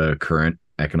in the current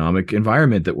economic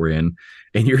environment that we're in,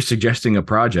 and you're suggesting a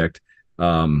project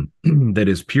that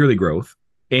is purely growth,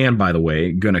 and by the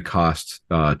way, going to cost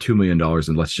 $2 million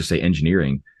in, let's just say,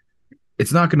 engineering,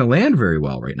 it's not going to land very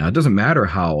well right now. It doesn't matter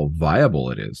how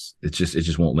viable it is. It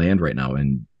just won't land right now.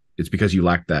 And it's because you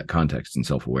lack that context and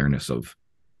self-awareness of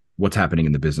what's happening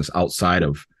in the business outside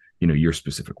of, your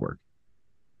specific work.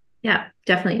 Yeah,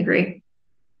 definitely agree.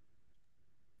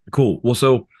 Cool. Well,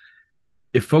 so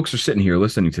if folks are sitting here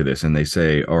listening to this and they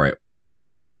say, all right,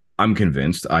 I'm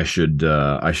convinced I should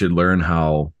learn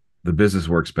how the business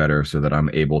works better so that I'm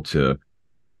able to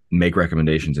make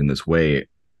recommendations in this way,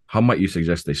 how might you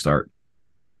suggest they start?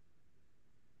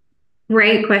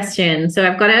 Great question. So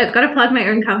I've got to plug my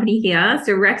own company here.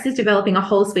 So Rex is developing a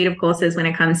whole suite of courses when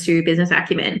it comes to business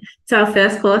acumen. So our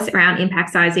first course around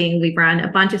impact sizing, we've run a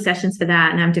bunch of sessions for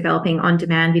that, and I'm developing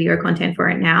on-demand video content for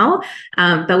it now.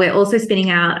 But we're also spinning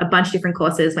out a bunch of different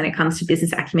courses when it comes to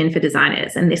business acumen for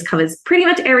designers. And this covers pretty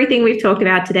much everything we've talked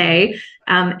about today,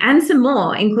 and some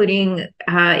more, including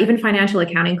even financial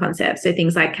accounting concepts. So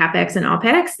things like CapEx and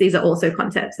OpEx, these are also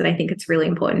concepts that I think it's really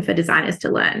important for designers to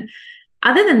learn.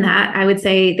 Other than that, I would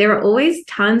say there are always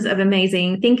tons of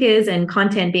amazing thinkers and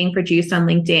content being produced on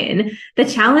LinkedIn. The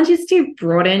challenge is to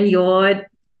broaden your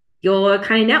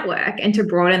kind of network and to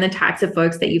broaden the types of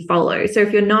folks that you follow. So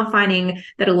if you're not finding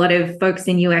that a lot of folks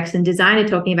in UX and design are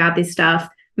talking about this stuff,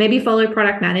 maybe follow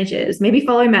product managers, maybe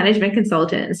follow management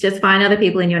consultants. Just find other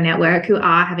people in your network who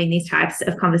are having these types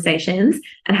of conversations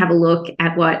and have a look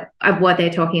at what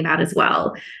they're talking about as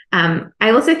well.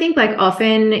 I also think, like,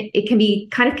 often it can be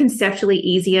kind of conceptually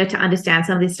easier to understand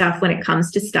some of this stuff when it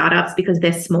comes to startups because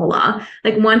they're smaller.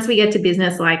 Like, once we get to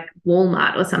business like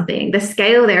Walmart or something, the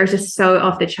scale there is just so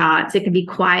off the charts. It can be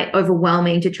quite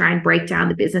overwhelming to try and break down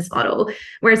the business model.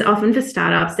 Whereas often for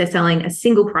startups, they're selling a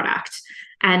single product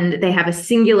and they have a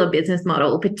singular business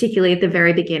model, particularly at the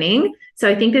very beginning. So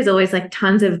I think there's always like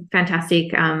tons of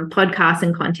fantastic podcasts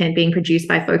and content being produced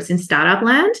by folks in startup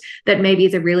land that maybe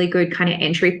is a really good kind of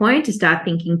entry point to start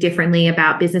thinking differently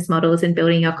about business models and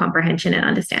building your comprehension and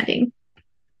understanding.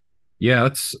 Yeah,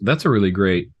 that's a really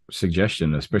great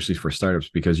suggestion, especially for startups,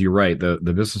 because you're right. The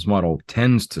business model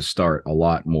tends to start a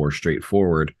lot more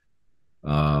straightforward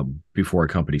before a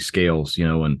company scales,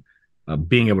 and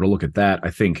being able to look at that, I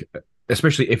think,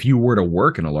 especially if you were to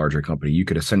work in a larger company, you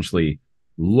could essentially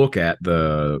look at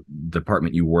the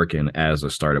department you work in as a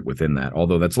startup within that.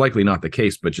 Although that's likely not the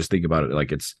case, but just think about it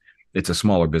like it's a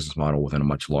smaller business model within a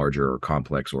much larger or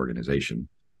complex organization.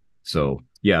 So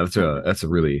yeah, that's a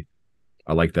really,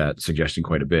 I like that suggestion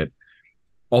quite a bit.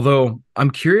 Although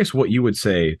I'm curious what you would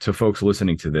say to folks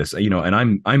listening to this,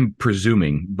 and I'm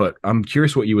presuming, but I'm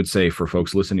curious what you would say for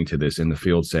folks listening to this in the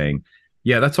field saying,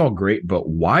 yeah, that's all great, but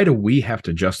why do we have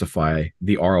to justify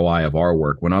the ROI of our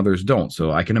work when others don't?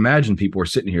 So I can imagine people are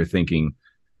sitting here thinking,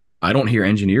 I don't hear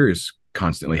engineers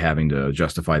constantly having to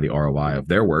justify the ROI of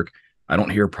their work. I don't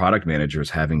hear product managers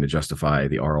having to justify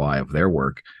the ROI of their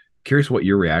work. Curious what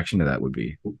your reaction to that would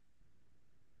be.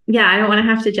 Yeah, I don't want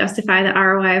to have to justify the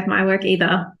ROI of my work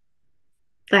either.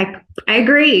 Like, I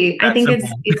agree. I think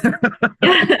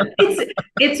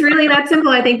it's really that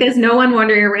simple. I think there's no one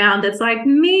wandering around that's like,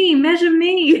 me, measure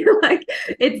me. Like,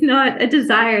 it's not a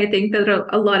desire, I think, that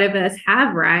a lot of us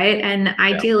have, right? And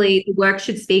ideally, the work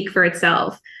should speak for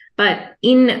itself. But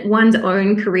in one's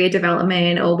own career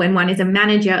development, or when one is a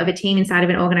manager of a team inside of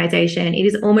an organization, it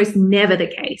is almost never the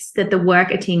case that the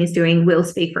work a team is doing will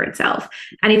speak for itself.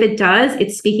 And if it does,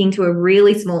 it's speaking to a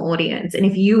really small audience. And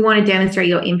if you want to demonstrate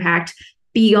your impact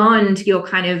beyond your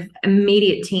kind of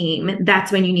immediate team,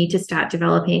 that's when you need to start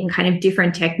developing kind of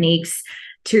different techniques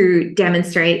to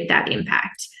demonstrate that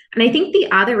impact. And I think the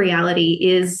other reality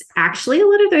is actually a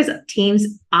lot of those teams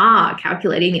are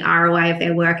calculating the ROI of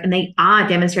their work and they are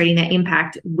demonstrating their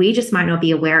impact. We just might not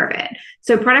be aware of it.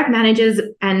 So product managers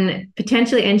and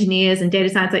potentially engineers and data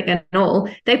science and all,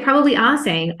 they probably are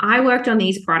saying, I worked on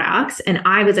these products and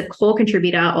I was a core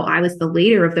contributor, or I was the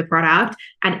leader of the product,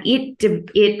 and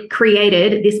it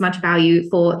created this much value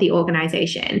for the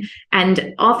organization.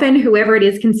 And often whoever it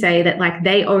is can say that like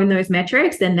they own those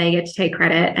metrics, then they get to take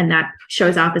credit, and that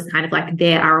shows up as kind of like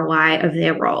their ROI of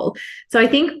their role. So I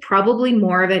think probably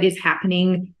more of it is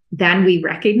happening than we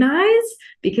recognize,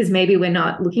 because maybe we're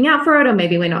not looking out for it, or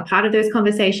maybe we're not part of those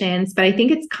conversations. But I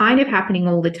think it's kind of happening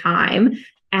all the time.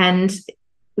 And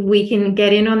we can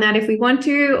get in on that if we want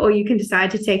to, or you can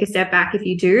decide to take a step back if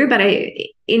you do. But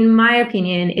in my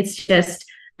opinion, it's just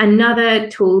another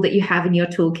tool that you have in your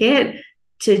toolkit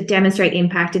to demonstrate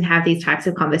impact and have these types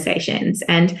of conversations.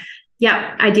 And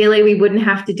yeah, ideally we wouldn't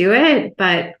have to do it,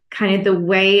 but kind of the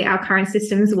way our current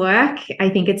systems work, I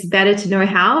think it's better to know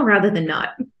how rather than not.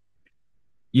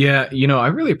 Yeah, I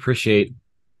really appreciate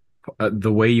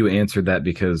the way you answered that,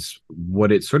 because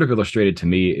what it sort of illustrated to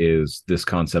me is this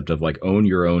concept of like own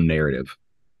your own narrative.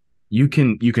 You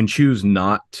can choose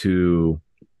not to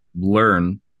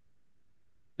learn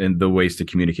in the ways to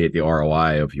communicate the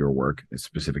ROI of your work,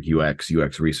 specific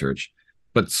UX research,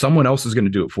 but someone else is going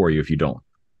to do it for you if you don't.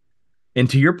 And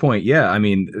to your point, yeah, I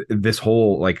mean, this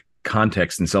whole like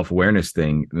context and self-awareness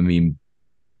thing, I mean,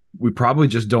 we probably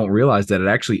just don't realize that it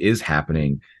actually is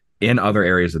happening in other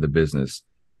areas of the business.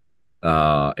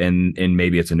 And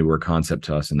maybe it's a newer concept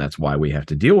to us, and that's why we have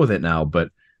to deal with it now. But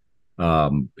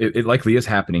it likely is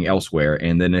happening elsewhere.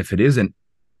 And then if it isn't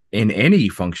in any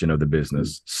function of the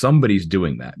business, somebody's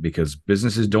doing that, because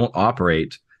businesses don't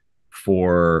operate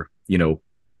for,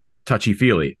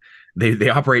 touchy-feely. They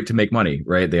operate to make money,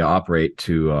 right? They operate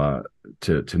to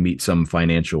meet some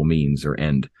financial means or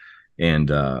end.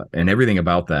 And everything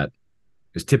about that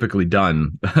is typically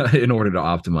done in order to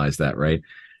optimize that, right?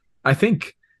 I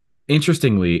think,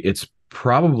 interestingly, it's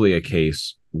probably a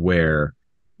case where,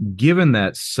 given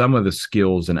that some of the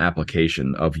skills and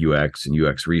application of UX and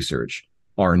UX research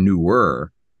are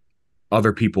newer,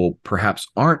 other people perhaps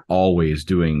aren't always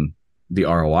doing the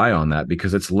ROI on that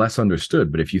because it's less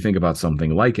understood. But if you think about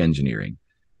something like engineering,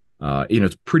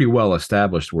 it's pretty well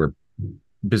established where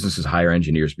businesses hire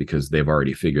engineers because they've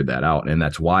already figured that out. And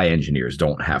that's why engineers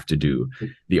don't have to do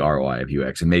the ROI of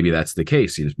UX. And maybe that's the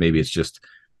case. Maybe it's just,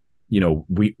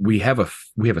 we have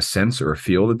a sense or a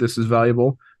feel that this is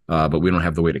valuable, but we don't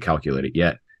have the way to calculate it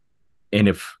yet. And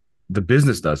if the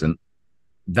business doesn't,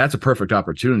 that's a perfect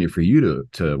opportunity for you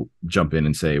to jump in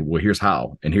and say, well, here's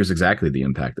how, and here's exactly the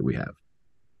impact that we have.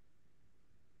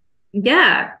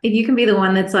 Yeah, if you can be the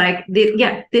one that's like,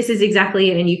 this is exactly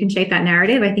it, and you can shape that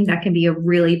narrative, I think that can be a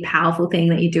really powerful thing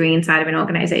that you're doing inside of an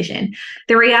organization.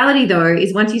 The reality, though,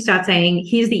 is once you start saying,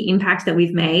 here's the impact that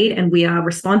we've made, and we are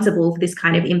responsible for this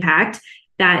kind of impact,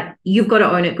 that you've got to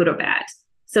own it, good or bad.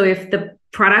 So if the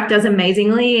product does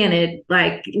amazingly and it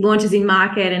like launches in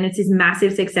market and it's this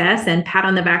massive success, and pat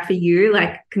on the back for you,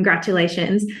 like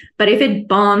congratulations. But if it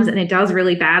bombs and it does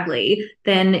really badly,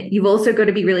 then you've also got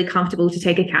to be really comfortable to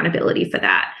take accountability for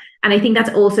that. And I think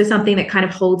that's also something that kind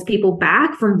of holds people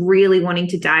back from really wanting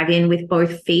to dive in with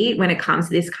both feet when it comes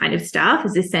to this kind of stuff,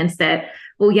 is this sense that,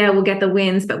 well, yeah, we'll get the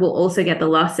wins, but we'll also get the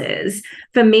losses.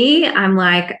 For me, I'm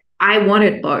like, I want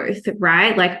it both,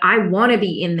 right? Like I want to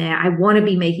be in there. I want to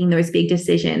be making those big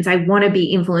decisions. I want to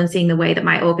be influencing the way that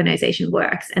my organization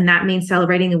works. And that means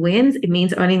celebrating the wins. It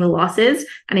means owning the losses.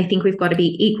 And I think we've got to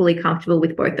be equally comfortable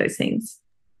with both those things.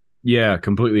 Yeah,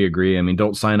 completely agree. I mean,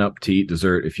 don't sign up to eat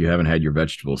dessert if you haven't had your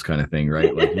vegetables, kind of thing,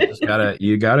 right? Like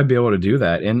you gotta be able to do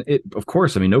that. And it, of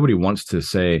course, I mean, nobody wants to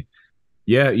say,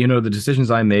 yeah, the decisions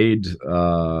I made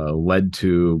led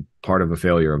to part of a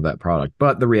failure of that product.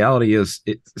 But the reality is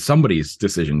somebody's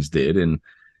decisions did, and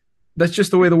that's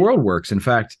just the way the world works. In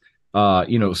fact,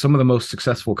 some of the most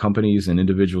successful companies and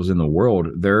individuals in the world,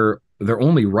 they're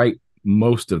only right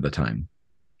most of the time,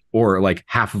 or like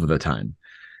half of the time.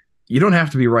 You don't have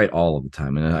to be right all of the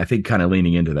time. And I think kind of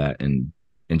leaning into that and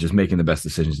just making the best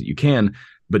decisions that you can,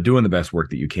 but doing the best work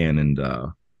that you can. And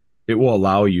it will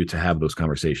allow you to have those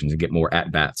conversations and get more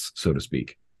at bats, so to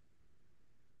speak.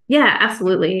 Yeah,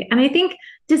 absolutely. And I think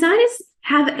designers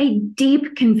have a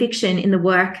deep conviction in the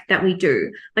work that we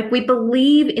do. Like, we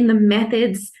believe in the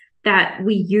methods that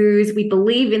we use, we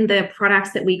believe in the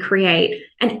products that we create.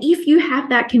 And if you have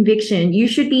that conviction, you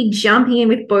should be jumping in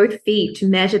with both feet to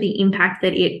measure the impact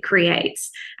that it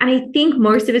creates. And I think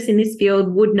most of us in this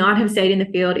field would not have stayed in the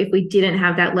field if we didn't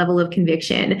have that level of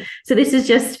conviction. So this is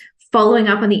just following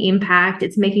up on the impact.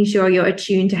 It's making sure you're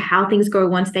attuned to how things go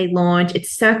once they launch. It's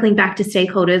circling back to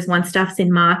stakeholders once stuff's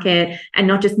in market, and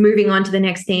not just moving on to the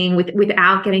next thing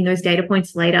without getting those data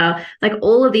points later. Like,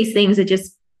 all of these things are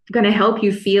just going to help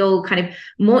you feel kind of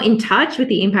more in touch with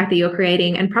the impact that you're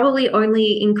creating, and probably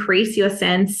only increase your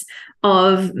sense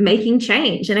of making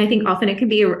change. And I think often it can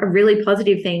be a really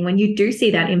positive thing when you do see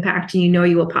that impact and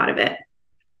you were part of it.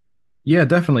 Yeah,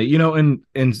 definitely.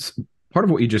 And part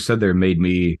of what you just said there made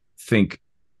me think,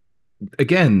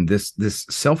 again, this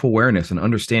self-awareness and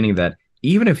understanding that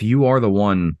even if you are the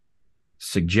one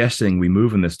suggesting we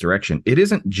move in this direction, it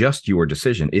isn't just your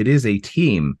decision. It is a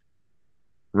team,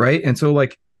 right? And so,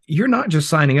 like, you're not just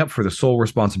signing up for the sole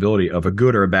responsibility of a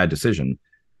good or a bad decision.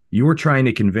 You are trying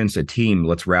to convince a team,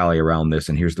 let's rally around this,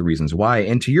 and here's the reasons why.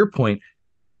 And to your point,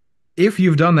 if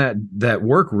you've done that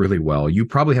work really well, you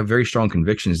probably have very strong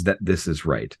convictions that this is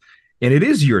right. And it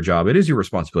is your job, it is your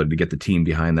responsibility to get the team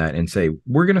behind that and say,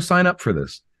 we're going to sign up for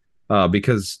this,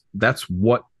 because that's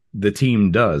what the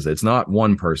team does. It's not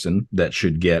one person that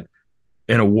should get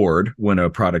an award when a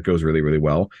product goes really, really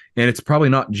well. And it's probably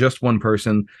not just one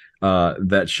person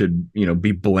that should,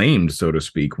 be blamed, so to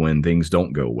speak, when things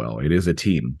don't go well. It is a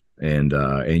team. And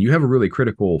you have a really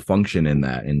critical function in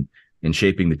that, in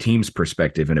shaping the team's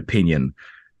perspective and opinion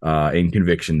and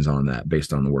convictions on that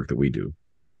based on the work that we do.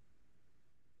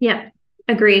 Yeah,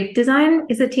 agreed. Design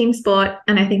is a team sport,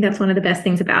 and I think that's one of the best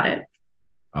things about it.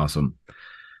 Awesome.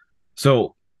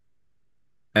 So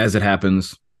as it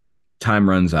happens, time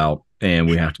runs out, and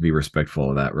we have to be respectful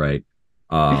of that, right?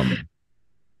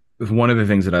 One of the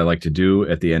things that I like to do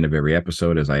at the end of every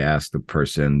episode is I ask the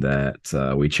person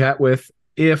that we chat with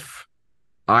if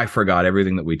I forgot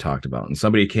everything that we talked about, and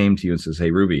somebody came to you and says, hey,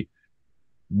 Ruby,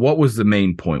 what was the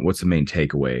main point? What's the main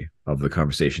takeaway of the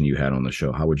conversation you had on the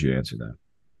show? How would you answer that?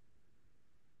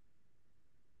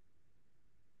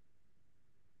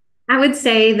 I would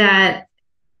say that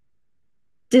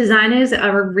designers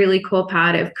are a really core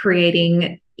part of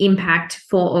creating impact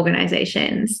for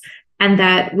organizations, and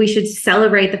that we should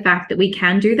celebrate the fact that we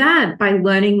can do that by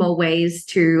learning more ways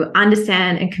to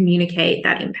understand and communicate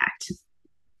that impact.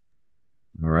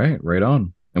 All right, right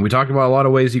on. And we talked about a lot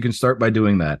of ways you can start by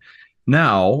doing that.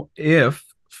 Now, if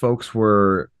folks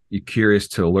were curious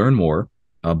to learn more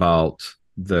about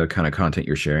the kind of content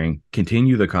you're sharing,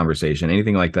 continue the conversation,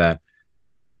 anything like that,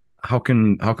 how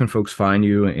can folks find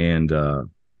you, and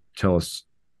tell us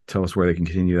where they can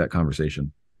continue that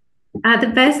conversation?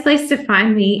 The best place to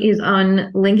find me is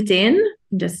on LinkedIn.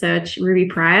 Just search Ruby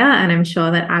Pryor, and I'm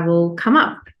sure that I will come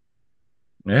up.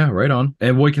 Yeah, right on.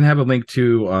 And we can have a link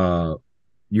to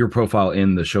your profile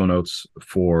in the show notes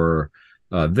for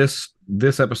this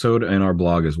episode and our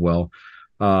blog as well.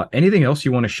 Anything else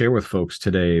you want to share with folks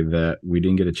today that we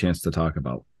didn't get a chance to talk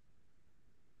about?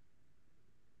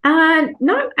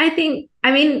 No, I think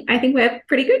we're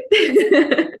pretty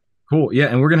good. Cool. Yeah.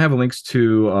 And we're going to have links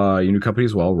to your new company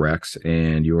as well, Rex,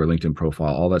 and your LinkedIn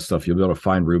profile, all that stuff. You'll be able to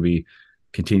find Ruby,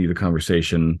 continue the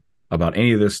conversation about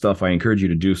any of this stuff. I encourage you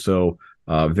to do so.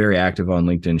 Very active on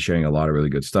LinkedIn, sharing a lot of really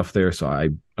good stuff there. So I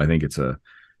think it's a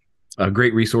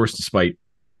great resource, despite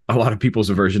a lot of people's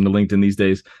aversion to LinkedIn these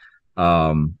days.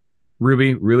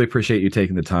 Ruby, really appreciate you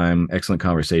taking the time. Excellent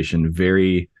conversation.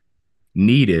 Very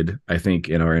needed, I think,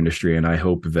 in our industry. And I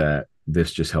hope that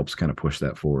this just helps kind of push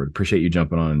that forward. Appreciate you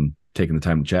jumping on and taking the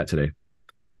time to chat today.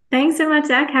 Thanks so much,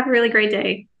 Zach. Have a really great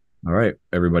day. All right,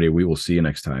 everybody. We will see you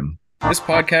next time. This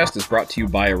podcast is brought to you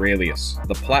by Aurelius,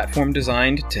 the platform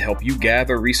designed to help you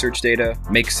gather research data,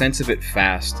 make sense of it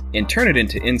fast, and turn it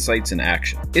into insights and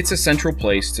action. It's a central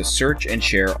place to search and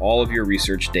share all of your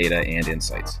research data and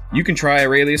insights. You can try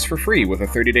Aurelius for free with a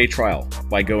 30-day trial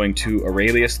by going to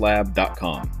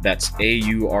aureliuslab.com. That's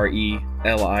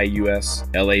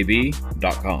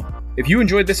AURELIUSLAB.com. If you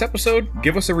enjoyed this episode,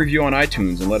 give us a review on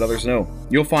iTunes and let others know.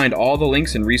 You'll find all the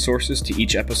links and resources to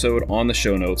each episode on the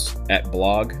show notes at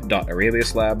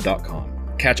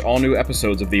blog.aureliuslab.com. Catch all new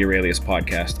episodes of the Aurelius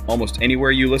Podcast almost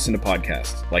anywhere you listen to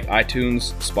podcasts, like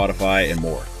iTunes, Spotify, and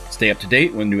more. Stay up to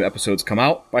date when new episodes come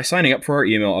out by signing up for our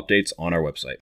email updates on our website.